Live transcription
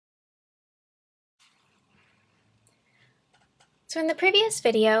So in the previous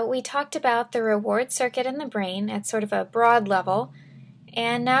video, we talked about the reward circuit in the brain at sort of a broad level,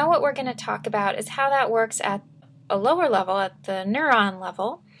 and now what we're going to talk about is how that works at a lower level, at the neuron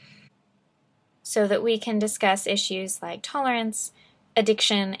level, so that we can discuss issues like tolerance,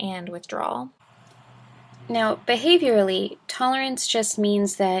 addiction, and withdrawal. Now, behaviorally, tolerance just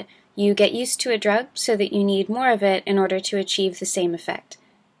means that you get used to a drug so that you need more of it in order to achieve the same effect.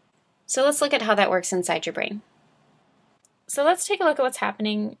 So let's look at how that works inside your brain. So let's take a look at what's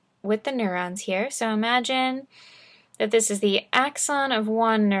happening with the neurons here. So imagine that this is the axon of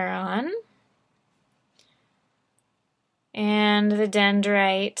one neuron and the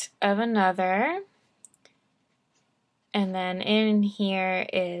dendrite of another. And then in here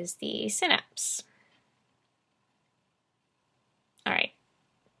is the synapse. All right.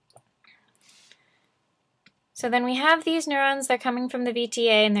 So then we have these neurons, they're coming from the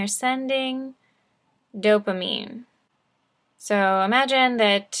VTA and they're sending dopamine. So imagine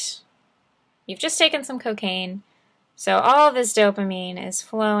that you've just taken some cocaine, so all of this dopamine is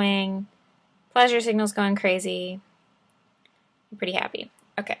flowing, pleasure signals going crazy. I'm pretty happy.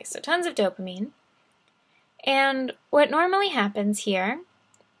 Okay, so tons of dopamine. And what normally happens here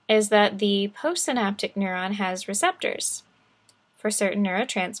is that the postsynaptic neuron has receptors for certain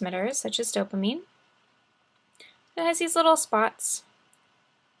neurotransmitters, such as dopamine. It has these little spots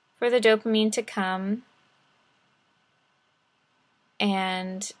for the dopamine to come,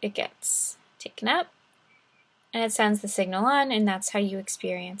 and it gets taken up, and it sends the signal on, and that's how you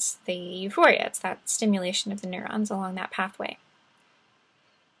experience the euphoria. It's that stimulation of the neurons along that pathway.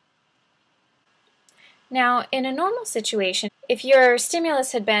 Now, in a normal situation, if your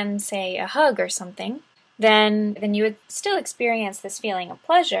stimulus had been, say, a hug or something, then you would still experience this feeling of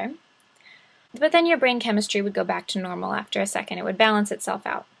pleasure, but then your brain chemistry would go back to normal after a second. It would balance itself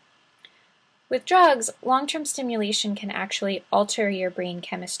out. With drugs, long-term stimulation can actually alter your brain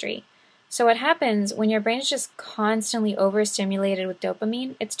chemistry. So what happens when your brain is just constantly overstimulated with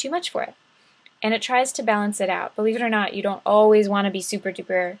dopamine, it's too much for it. And it tries to balance it out. Believe it or not, you don't always want to be super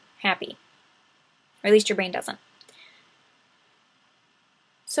duper happy. Or at least your brain doesn't.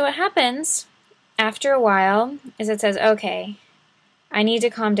 So what happens after a while is it says, okay, I need to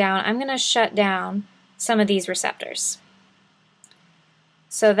calm down. I'm going to shut down some of these receptors.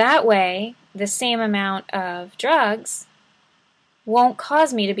 So that way, the same amount of drugs won't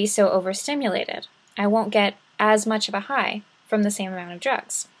cause me to be so overstimulated. I won't get as much of a high from the same amount of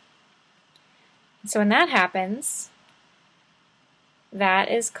drugs. So when that happens, that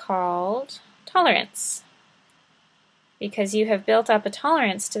is called tolerance, because you have built up a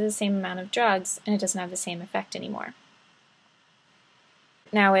tolerance to the same amount of drugs and it doesn't have the same effect anymore.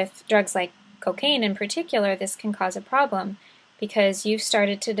 Now with drugs like cocaine in particular, this can cause a problem because you've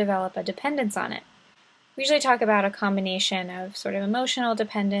started to develop a dependence on it. We usually talk about a combination of sort of emotional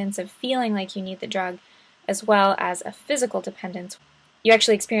dependence, of feeling like you need the drug, as well as a physical dependence. You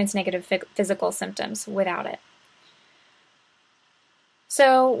actually experience negative physical symptoms without it.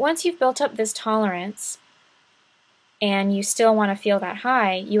 So once you've built up this tolerance and you still want to feel that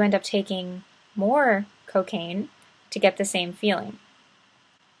high, you end up taking more cocaine to get the same feeling.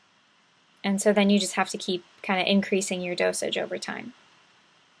 And so then you just have to keep kind of increasing your dosage over time.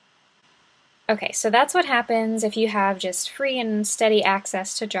 Okay, so that's what happens if you have just free and steady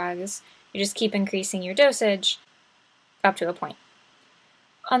access to drugs. You just keep increasing your dosage up to a point.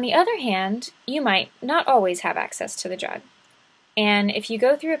 On the other hand, you might not always have access to the drug. And if you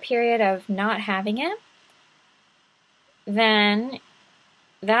go through a period of not having it, then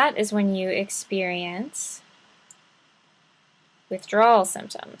that is when you experience withdrawal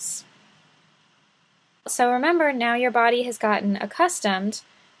symptoms. So remember, now your body has gotten accustomed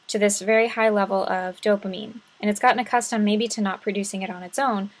to this very high level of dopamine, and it's gotten accustomed maybe to not producing it on its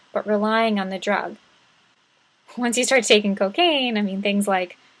own, but relying on the drug. Once you start taking cocaine, things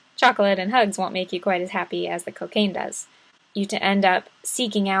like chocolate and hugs won't make you quite as happy as the cocaine does. You end up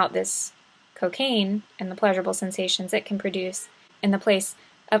seeking out this cocaine and the pleasurable sensations it can produce in the place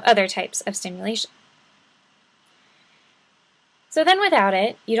of other types of stimulation. So then without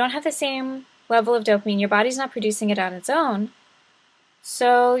it, you don't have the same level of dopamine, your body's not producing it on its own,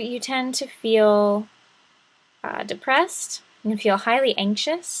 so you tend to feel depressed, you feel highly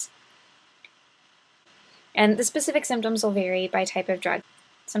anxious, and the specific symptoms will vary by type of drug.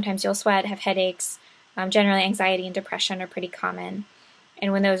 Sometimes you'll sweat, have headaches, generally anxiety and depression are pretty common,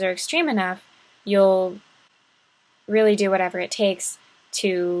 and when those are extreme enough, you'll really do whatever it takes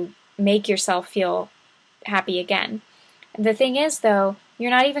to make yourself feel happy again. The thing is, though, you're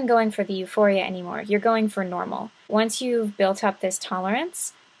not even going for the euphoria anymore. You're going for normal. Once you've built up this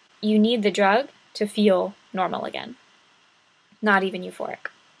tolerance, you need the drug to feel normal again. not even euphoric.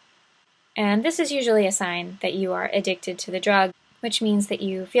 And this is usually a sign that you are addicted to the drug, which means that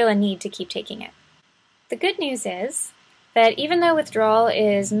you feel a need to keep taking it. The good news is that even though withdrawal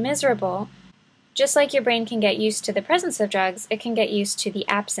is miserable, just like your brain can get used to the presence of drugs, it can get used to the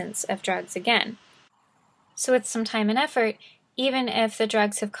absence of drugs again. So with some time and effort, even if the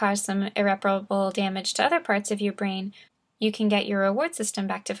drugs have caused some irreparable damage to other parts of your brain, you can get your reward system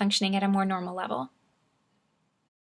back to functioning at a more normal level.